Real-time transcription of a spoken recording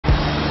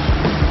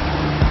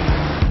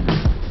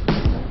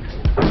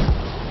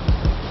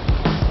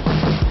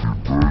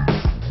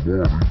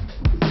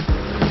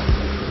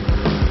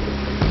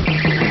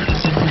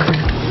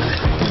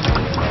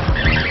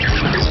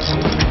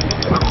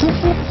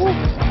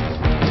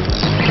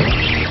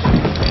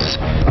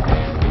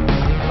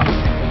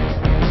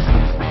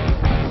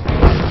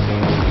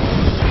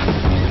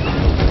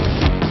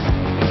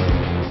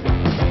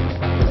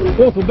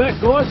Welcome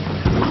back, guys.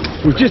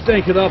 We've just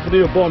anchored up in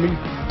here bombing.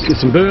 Get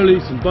some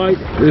burley, some bait.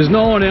 There's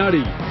no one out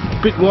here.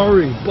 Bit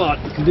worrying,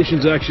 but the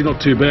conditions are actually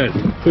not too bad.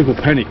 People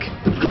panic.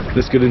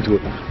 Let's get into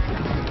it.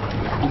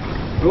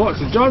 Right,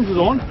 so James is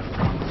on.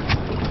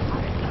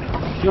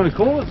 You want to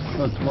call it?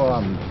 That's why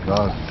I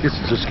guess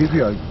it's a skippy.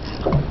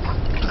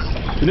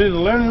 You need to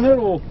land in it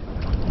or?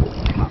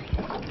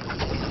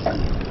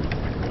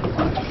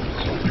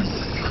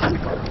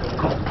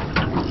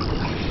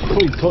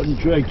 Probably tighten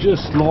your drag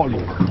just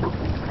slightly.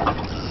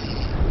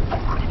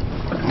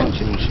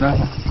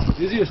 Snapper.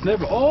 Is he a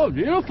snapper? Oh,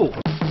 beautiful. Ooh.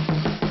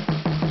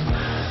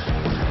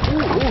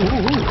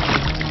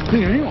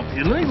 Hang on,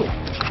 illegal.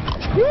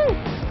 Woo.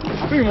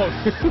 Hang on.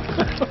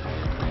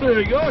 There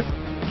we go.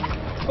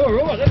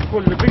 Alright, that's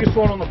probably the biggest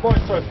one on the boat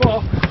so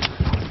far.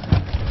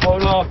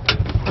 Alright,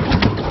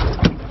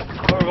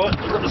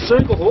 we've got the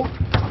circle hook.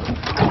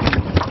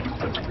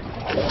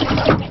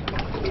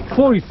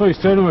 43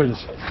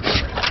 centimetres.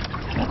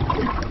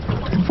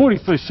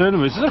 43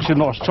 centimetres. It's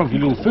actually a nice chunky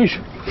little fish.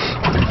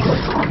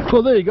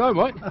 Well, there you go,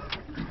 mate.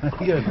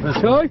 Okay,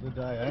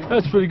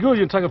 that's pretty good.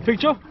 You can take a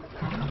picture.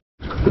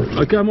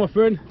 Okay, my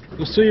friend.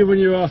 We'll see you when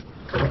you're a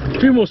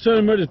few more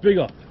centimetres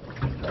bigger.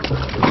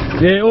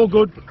 Yeah, all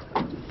good.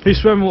 He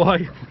swam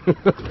away.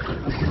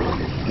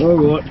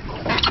 Alright.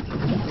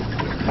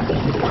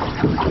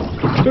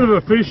 Bit of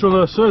a fish on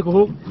a circle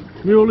hook.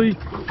 Muley.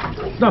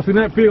 Nothing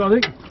that big, I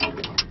think.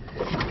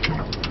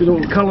 Bit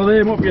of colour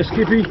there. Might be a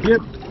skippy.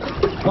 Yep.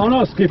 Oh,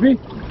 no, skippy.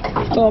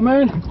 Oh,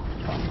 man.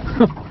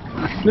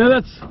 Now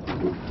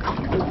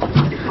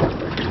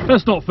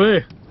that's not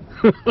fair.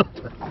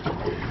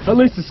 At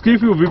least the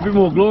skippy will be a bit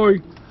more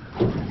glory.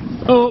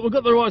 Oh, we've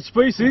got the right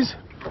species.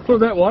 Put it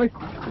that way.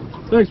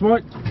 Thanks,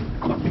 mate.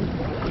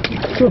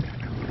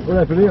 What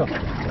happened here?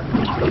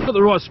 We've got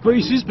the right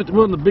species, but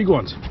we're on the big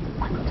ones.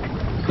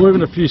 Or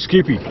even a few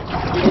skippy.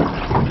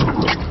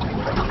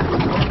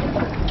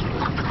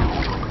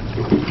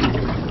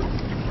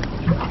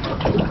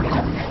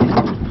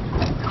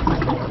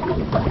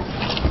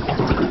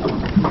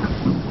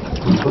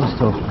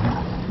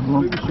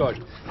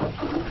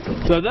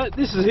 So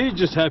this is here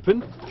just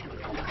happened.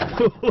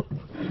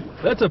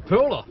 That's a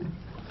pearler.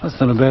 That's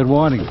not a bad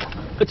whiting.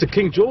 That's a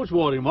King George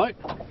whiting, mate.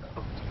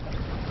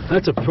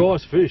 That's a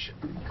prize fish.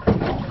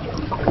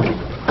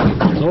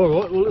 Alright,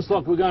 well, looks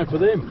like we're going for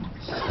them.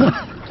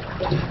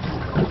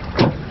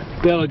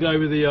 Down I go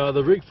with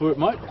the rig for it,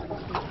 mate.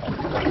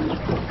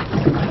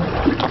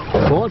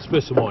 Fine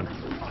specimen.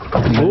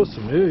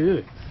 Awesome,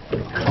 yeah.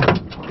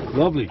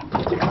 Lovely.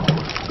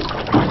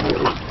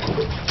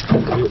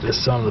 Get the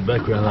sun in the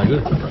background there,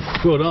 good.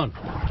 Well done.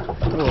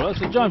 Alright,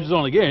 so James is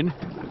on again.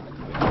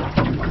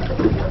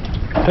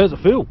 How's it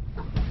feel?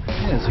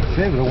 Yeah, there's a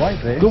fair bit of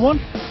weight there. Good one?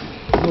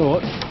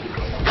 Alright.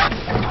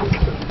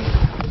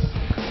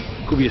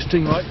 Could be a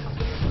stingray.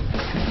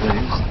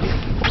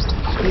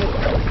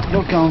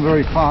 Not going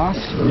very fast.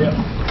 Yeah.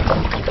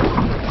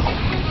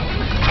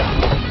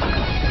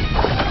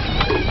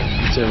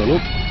 Let's have a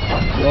look.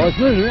 Oh, it's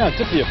moving around,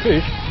 it's definitely a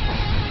fish.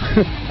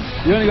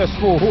 You only got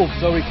small hooks,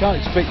 so we can't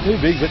expect too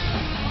big, but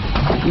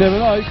you never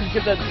know, you could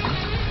get that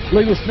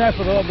legal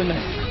snapper that I've been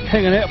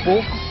hanging out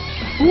for.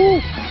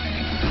 Woo!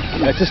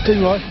 That's a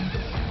stingray.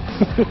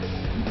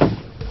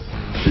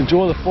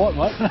 Enjoy the fight,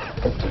 mate.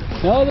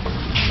 No,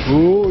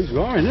 oh, he's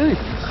going, isn't he?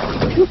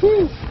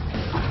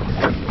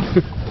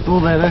 All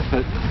that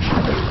effort.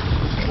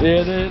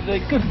 Yeah,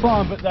 they're good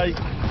fun, but they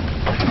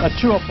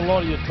chew up a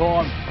lot of your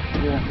time.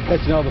 Yeah,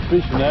 catching other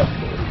fish and that.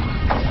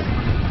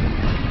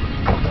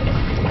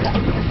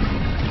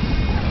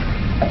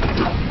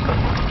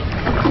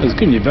 It's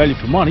giving you value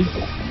for money.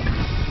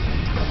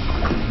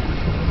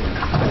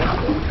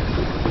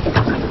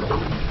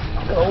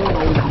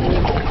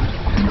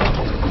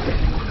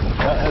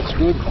 That's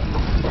good.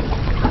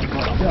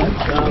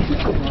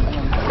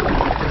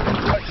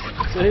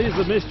 So here's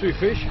the mystery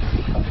fish.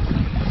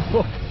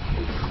 Oh,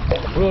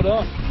 well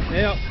done.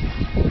 Now,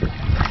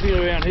 see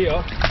around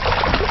here.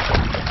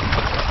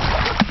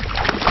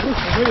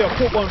 Looks familiar, I've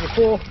caught one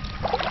before,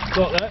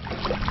 like that.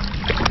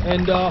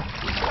 And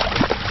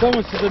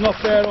someone said they're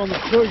knocked out on the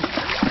tree.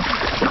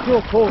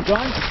 Your call,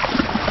 James.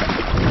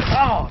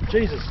 Oh,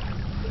 Jesus.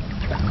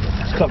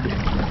 It's cut me.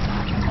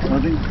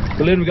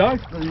 You let him go?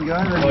 Let him go,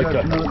 let him go for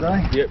another day.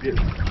 Yep.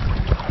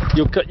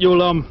 You'll cut your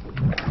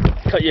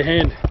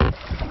hand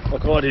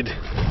like I did.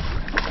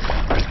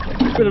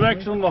 Bit of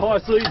action on the high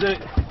seas there.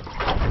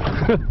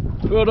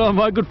 Well done,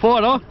 mate. Good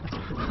fight, huh?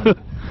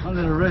 I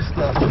need a rest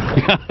though.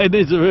 It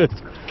needs a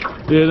rest.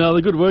 Yeah, no,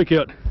 they're good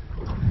workout.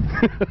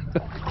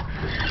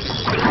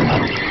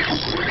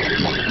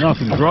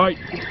 Nothing great.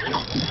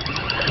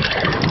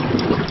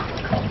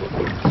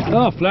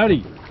 Oh,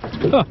 flatty.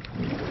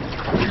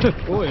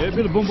 Oh yeah, a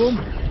bit of boom boom.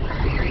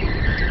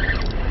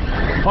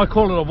 I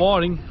call it a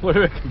whiting. What do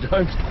you reckon,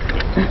 James?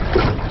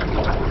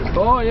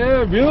 Oh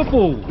yeah,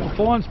 beautiful. A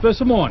fine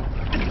specimen.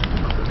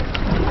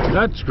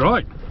 That's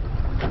great.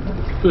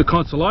 Bit of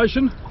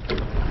consolation.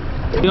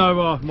 You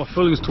know, my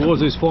feelings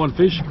towards these fine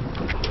fish,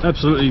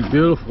 absolutely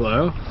beautiful they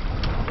are.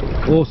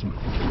 Awesome.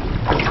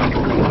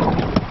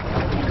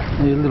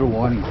 Yeah, little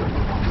whiting.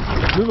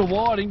 Little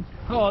whiting.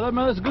 Oh, that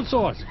man, that's a good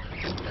size.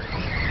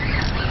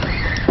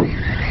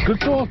 Good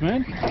size,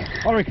 man.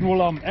 I reckon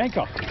we'll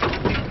anchor.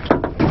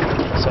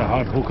 So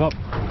hard to hook up.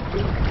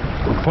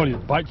 Probably the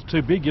bait's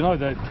too big, you know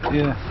that.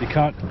 Yeah. You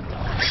can't.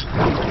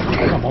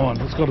 Come on,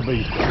 it's got to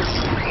be.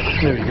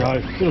 There we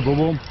go. Bit of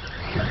boom.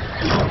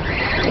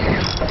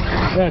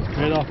 That's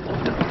better.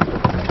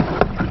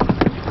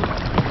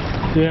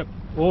 Yep,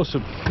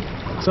 awesome.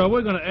 So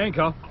we're going to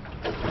anchor.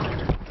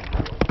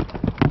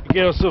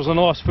 Get ourselves a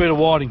nice feed of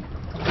whiting.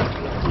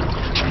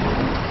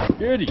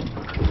 Beauty.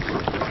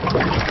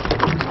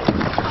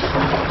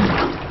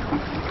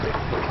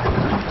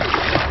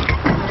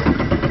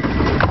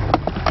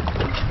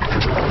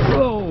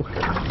 Oh.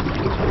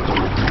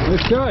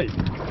 Okay.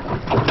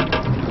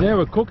 Now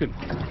we're cooking.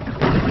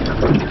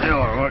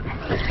 Alright.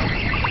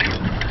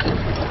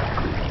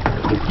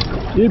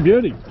 Yeah,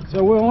 beauty.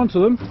 So we're on to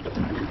them.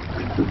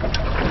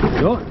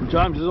 Oh,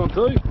 James is on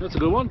too. That's a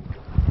good one.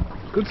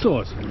 Good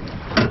size.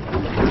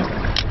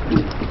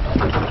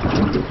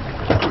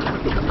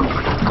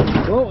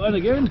 Oh, and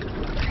again.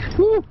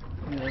 Woo!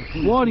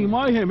 Whiting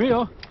mayhem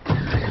here.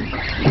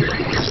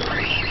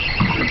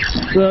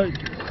 So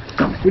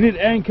we did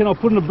anchor and I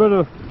put in a bit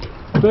of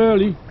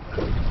burley.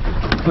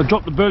 I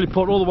dropped the burley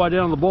pot all the way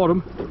down to the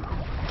bottom.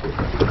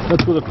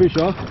 That's where the fish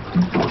are.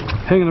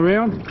 Hanging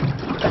around.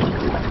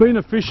 Been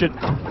efficient.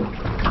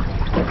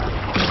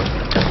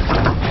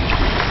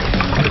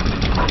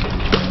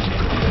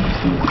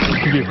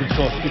 Could be a good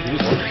size skippy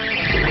this one.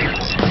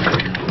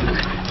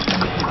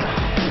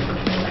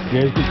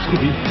 Yeah, good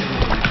skippy.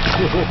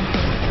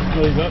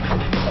 There you go.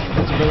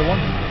 That's a better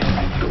one.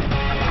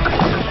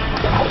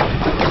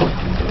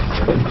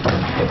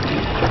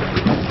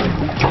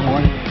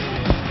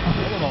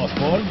 Another nice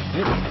bite.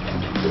 Yep.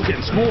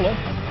 Getting smaller.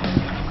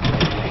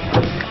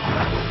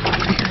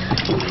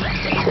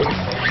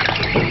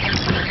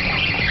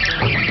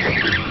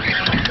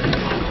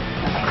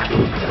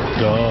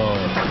 Oh.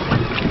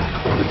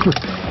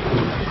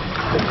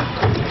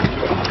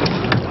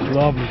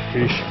 Lovely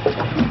fish.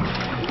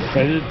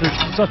 And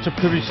it's such a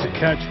privilege to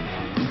catch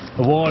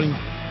a whiting.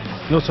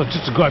 And also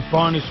just a great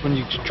bonus when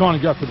you're trying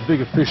to go for the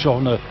bigger fish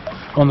on the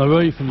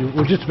reef and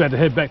we're just about to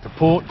head back to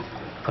port.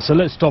 I said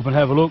let's stop and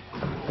have a look,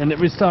 and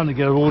we're starting to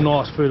get a real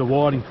nice feed of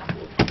whiting.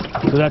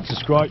 So that's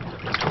just great.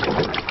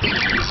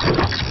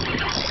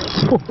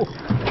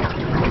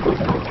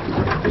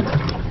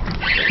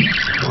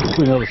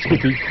 Another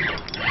skippy.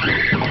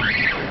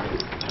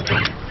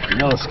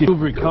 Another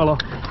silvery colour.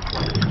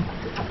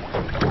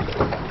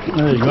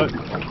 There you go.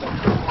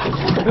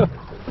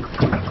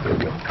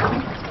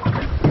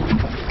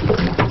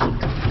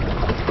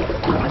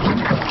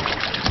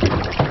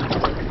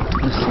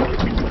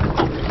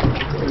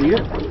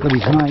 Yeah. Got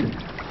his mate.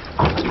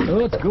 Oh,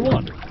 that's a good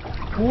one.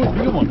 Oh, that's a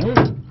good one, yeah.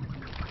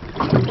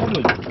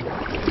 Lovely.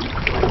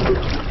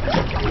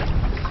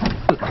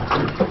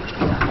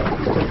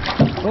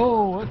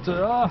 Oh, that's a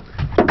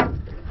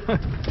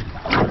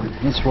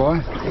That's why.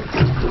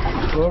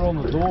 right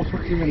on the door.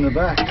 Put him in the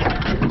back.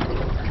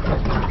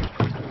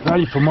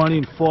 Value for money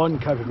and fighting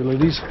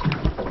capabilities.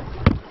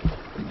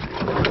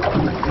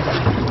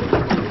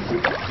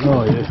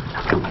 Oh yeah.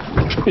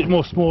 A bit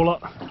more smaller.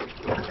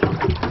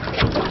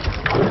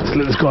 Let's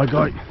let this guy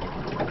go.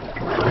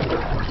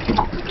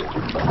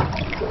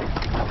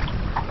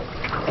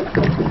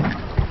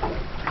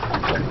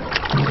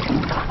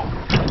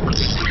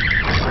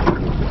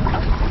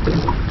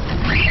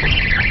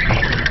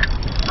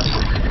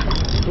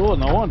 Oh,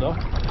 no wonder.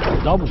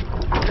 Double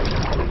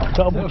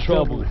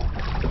trouble.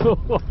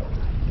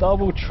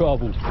 Double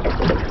trouble.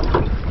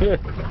 Yeah.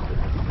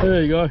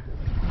 There you go.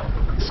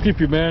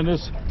 Skippy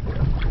madness.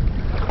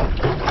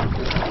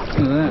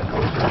 Look at that.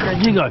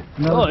 There you go.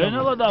 Another Yeah,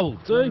 another double.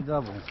 See? Another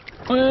double.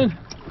 Man.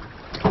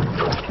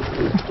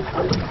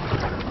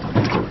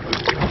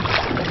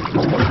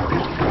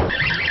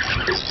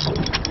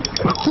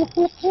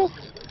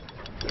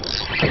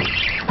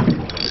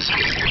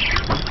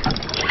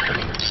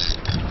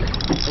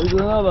 There's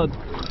another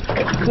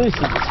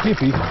decent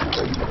skippy.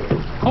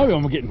 Maybe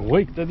I'm getting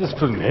weak, they're just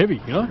feeling heavy,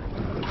 you know?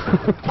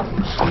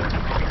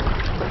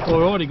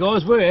 Alrighty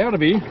guys, we're out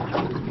of here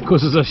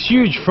because there's a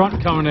huge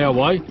front coming our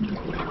way.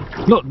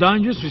 Not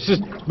dangerous, it's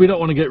just we don't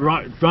want to get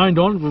rained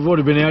on. We've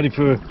already been out here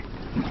for a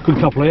good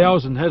couple of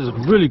hours and had a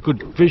really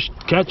good fish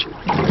catch.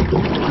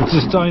 It's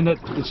just saying that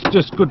it's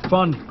just good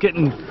fun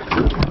getting,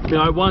 you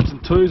know, ones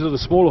and twos of the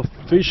smaller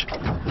fish,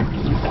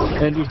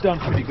 and we've done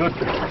pretty good.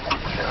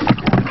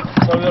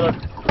 So we've got a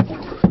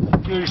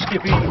few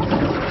skippy,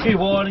 a few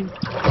whiting,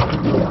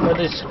 and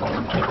this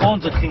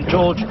ponds at King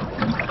George.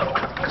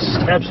 It's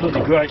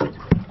absolutely great.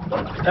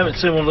 Haven't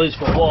seen one of these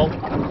for a while,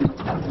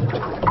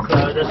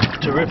 so that's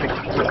terrific.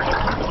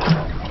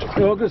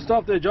 Yeah, good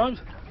stuff there,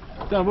 James.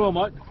 Done well,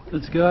 mate.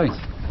 Let's go.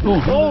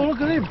 Oh,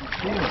 look at him.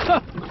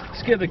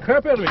 Scared the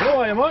crap out of me. How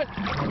are you, mate?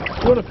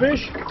 You want a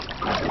fish?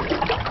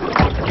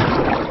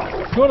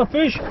 You want a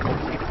fish?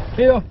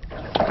 Here.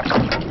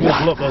 You have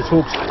to lock those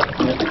hooks.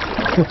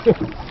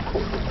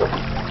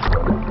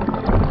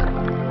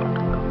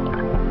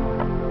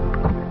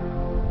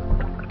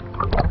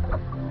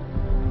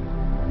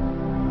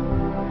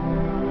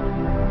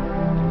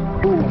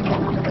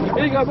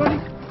 Here you go, buddy.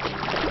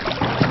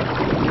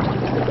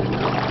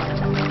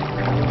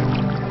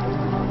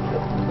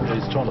 Yeah,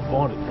 he's trying to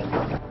find it.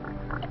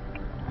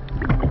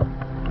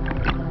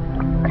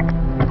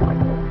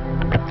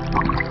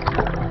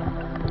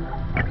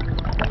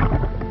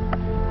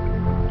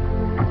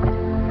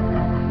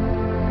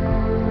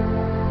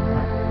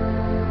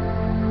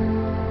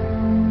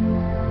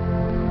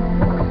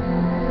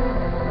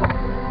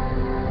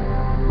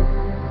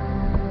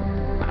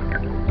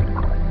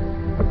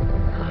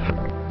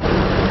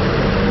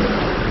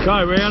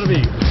 Okay, we're out of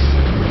here.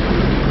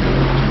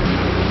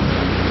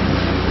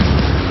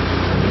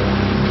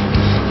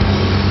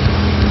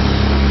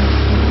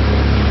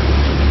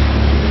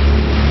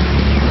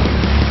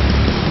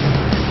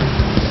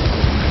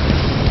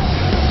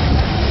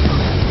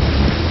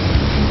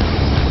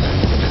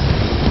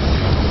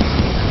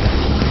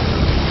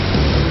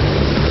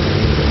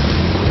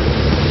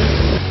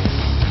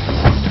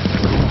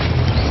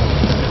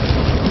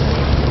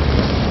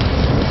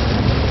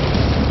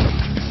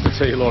 I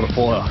tell you, a lot of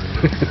fire.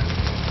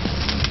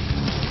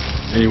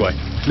 Anyway,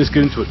 let's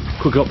get into it.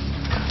 Cook up.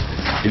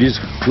 It is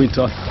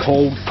winter,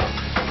 cold,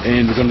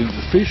 and we're going to do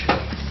the fish.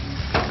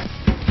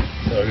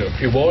 So I've got a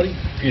few whiting,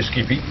 a few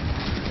skippy.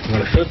 I'm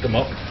going to fillet them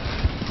up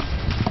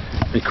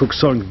and cook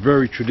something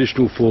very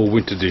traditional for a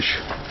winter dish.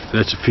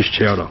 That's a fish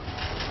chowder.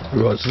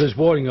 Right, so these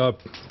whiting are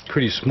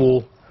pretty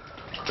small.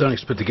 Don't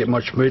expect to get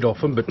much meat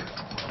off them, but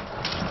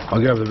I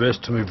gave the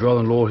rest to my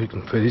brother-in-law. He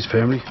can feed his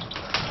family.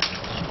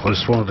 I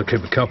just wanted to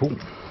keep a couple.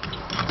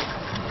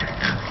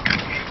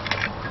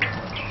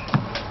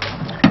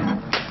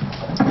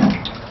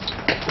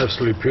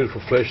 Absolutely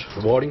beautiful flesh,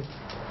 the whiting.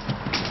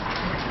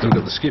 Then we've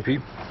got the skippy.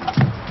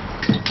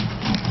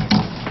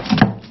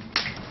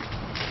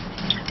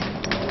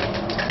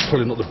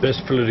 Probably not the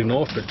best filleting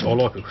knife, but I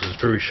like it because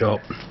it's very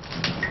sharp.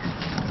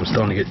 I'm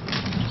starting to get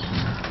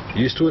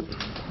used to it.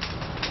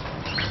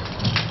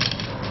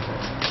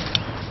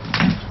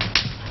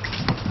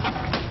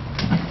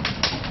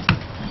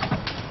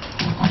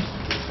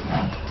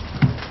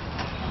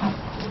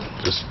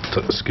 Just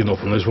take the skin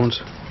off on these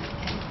ones.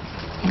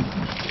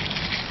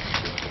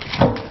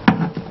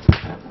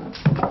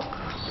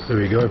 There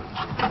we go.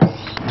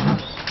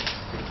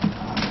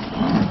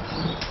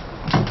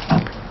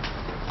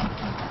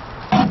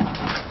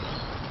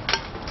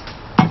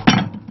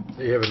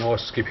 There you have a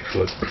nice skippy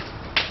fillet.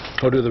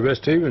 I'll do the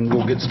rest here and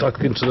we'll get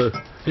stuck into the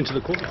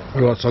cooking.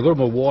 Alright, so I've got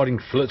my whiting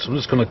fillets. I'm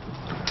just going to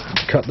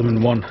cut them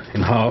in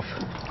half.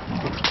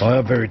 I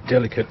are very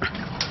delicate.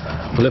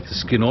 I left the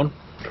skin on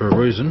for a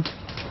reason,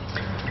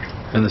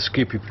 and the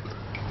skippy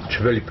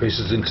trevally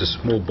pieces into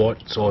small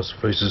bite-sized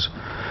pieces.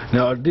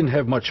 Now I didn't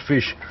have much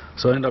fish,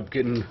 so I ended up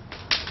getting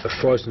a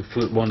frozen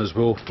fillet one as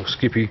well, of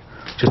skippy,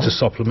 just to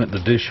supplement the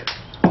dish.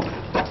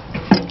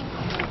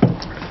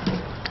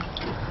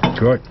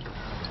 Great.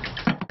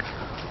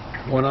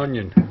 One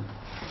onion.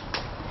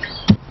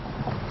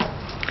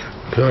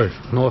 Okay,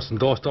 nice and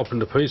diced up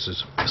into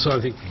pieces. So I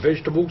think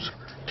vegetables,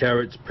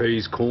 carrots,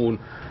 peas, corn,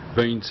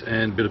 beans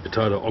and a bit of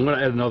potato. I'm going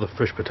to add another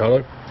fresh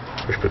potato.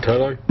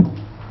 Potato,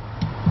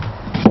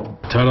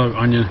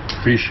 onion,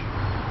 fish,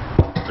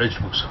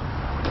 vegetables.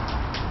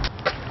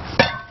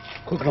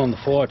 Cooking on the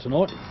fire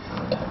tonight.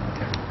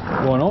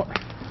 Why not?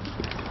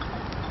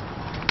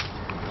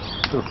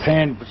 Got a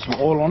pan, put some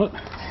oil on it.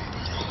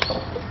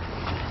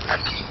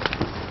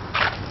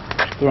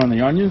 Throw in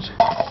the onions.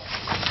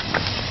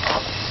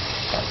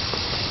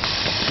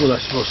 Oh,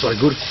 that smells so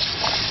good.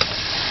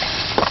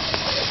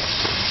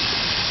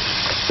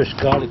 Fresh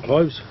garlic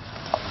cloves.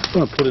 I'm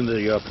going to put in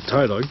the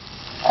potato.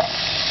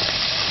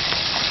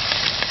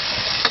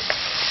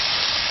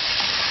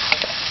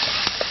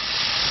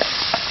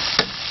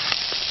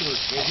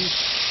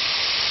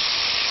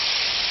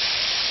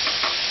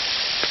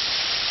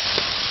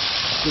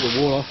 Bit of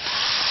water,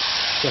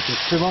 so I can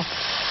simmer.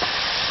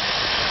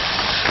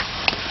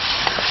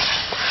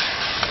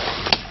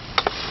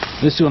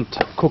 This is going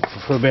to cook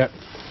for about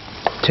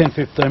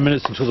 10-15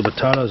 minutes until the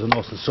potatoes are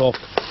nice and soft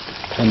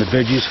and the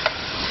veggies.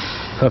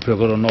 Hopefully I've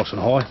got them nice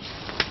and high.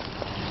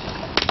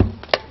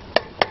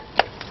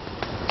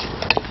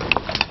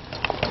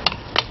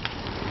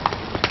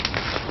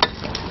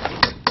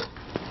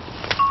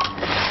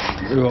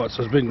 Right,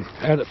 so it's been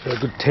at it for a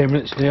good 10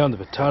 minutes now and the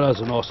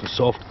potatoes are nice and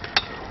soft.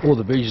 All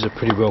the veggies are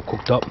pretty well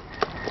cooked up.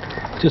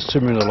 Just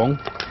simmering along.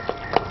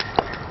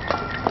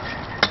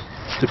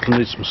 Definitely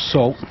need some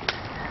salt.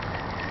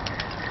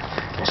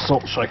 My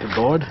salt shaker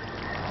died.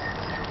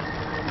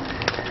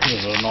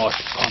 There's a nice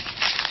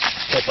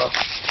pepper.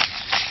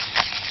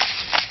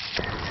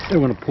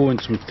 Then we're going to pour in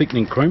some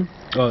thickening cream,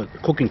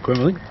 cooking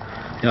cream I think.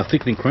 Now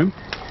thickening cream.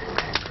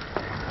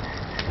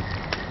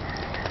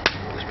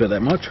 about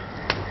that much.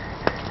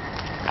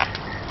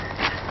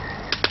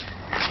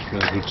 Give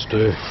it a good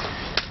stir.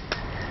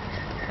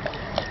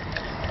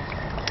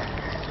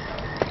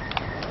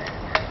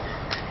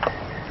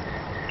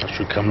 That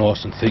should come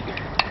nice and thick.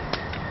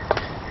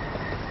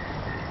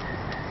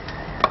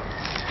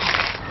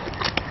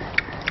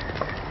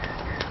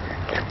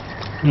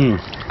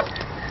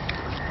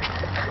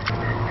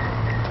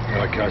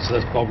 Okay, so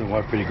that's bubbling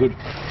away pretty good.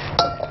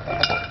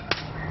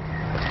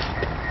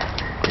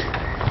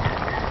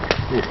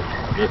 Ooh,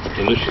 that's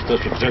delicious.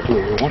 That's exactly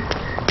what we want.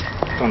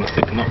 Starting to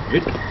thicken up a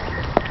bit.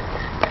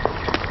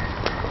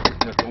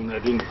 That's what I'm now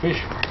doing the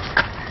fish.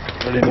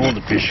 Adding all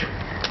the fish.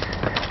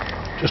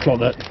 Just like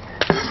that.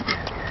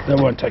 That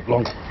won't take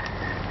long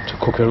to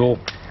cook at all.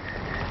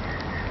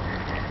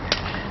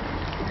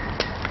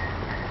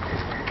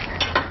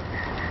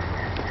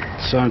 At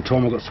the same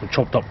time I've got some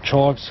chopped up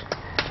chives.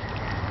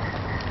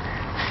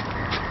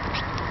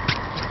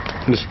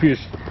 And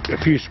a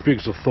few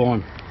sprigs of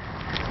thyme.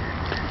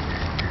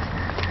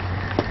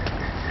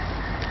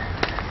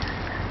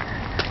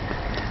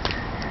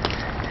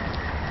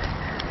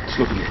 It's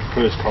looking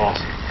first class.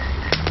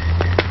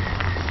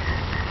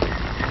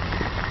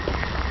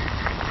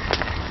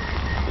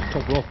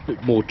 Top it off, a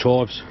bit more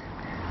chives.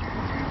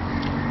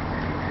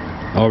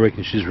 I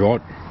reckon she's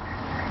right.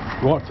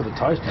 Right for the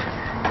taste.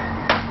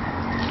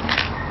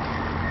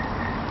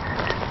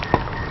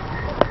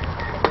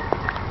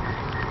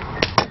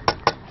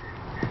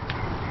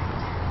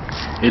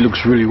 It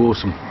looks really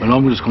awesome, and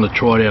I'm just going to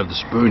try it out of the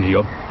spoon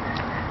here,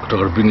 because I've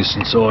got to bring this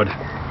inside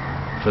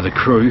for the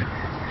crew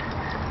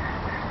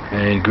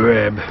and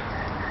grab.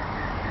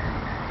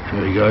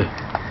 There we go.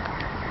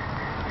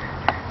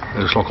 It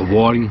looks like a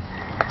whiting.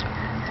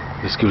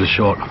 Let's give it a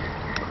shot.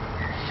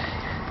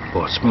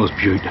 Oh, it smells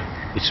beaut.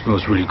 It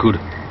smells really good.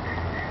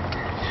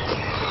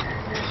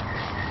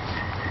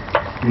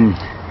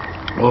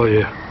 Oh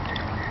yeah.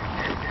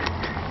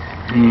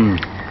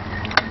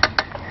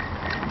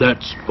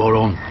 That's spot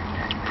on.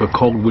 For a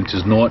cold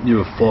winter's night near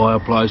a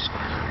fireplace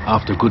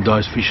after a good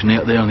day's fishing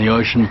out there on the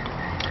ocean,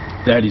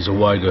 that is a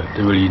way to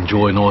really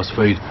enjoy a nice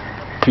feed.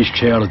 Fish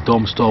chowder,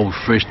 Dom style with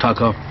fresh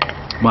tucker.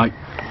 Mate,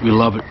 we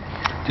love it.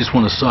 Just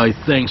want to say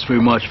thanks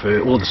very much for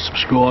all the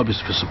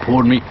subscribers for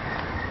supporting me.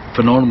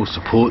 Phenomenal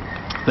support.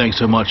 Thanks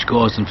so much,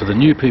 guys, and for the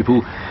new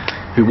people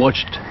who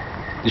watched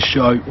this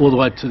show all the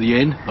way to the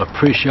end, I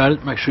appreciate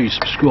it. Make sure you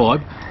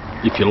subscribe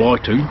if you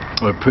like to.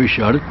 I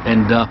appreciate it,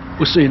 and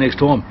we'll see you next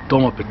time.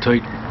 Bon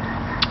appetit.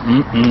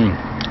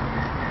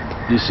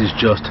 This is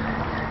just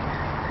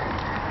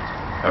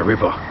a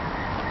ripper.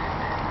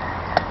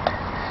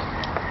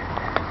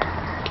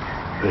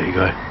 There you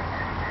go.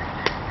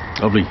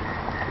 Lovely.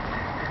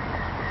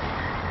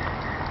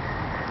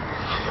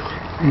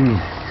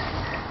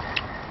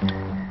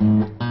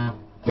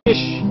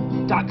 Fish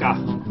tucker,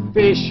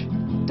 fish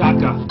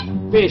tucker,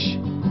 fish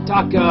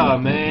tucker,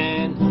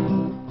 man.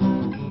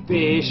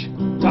 Fish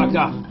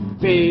tucker,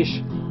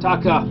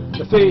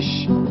 the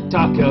fish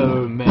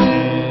tucker,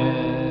 man.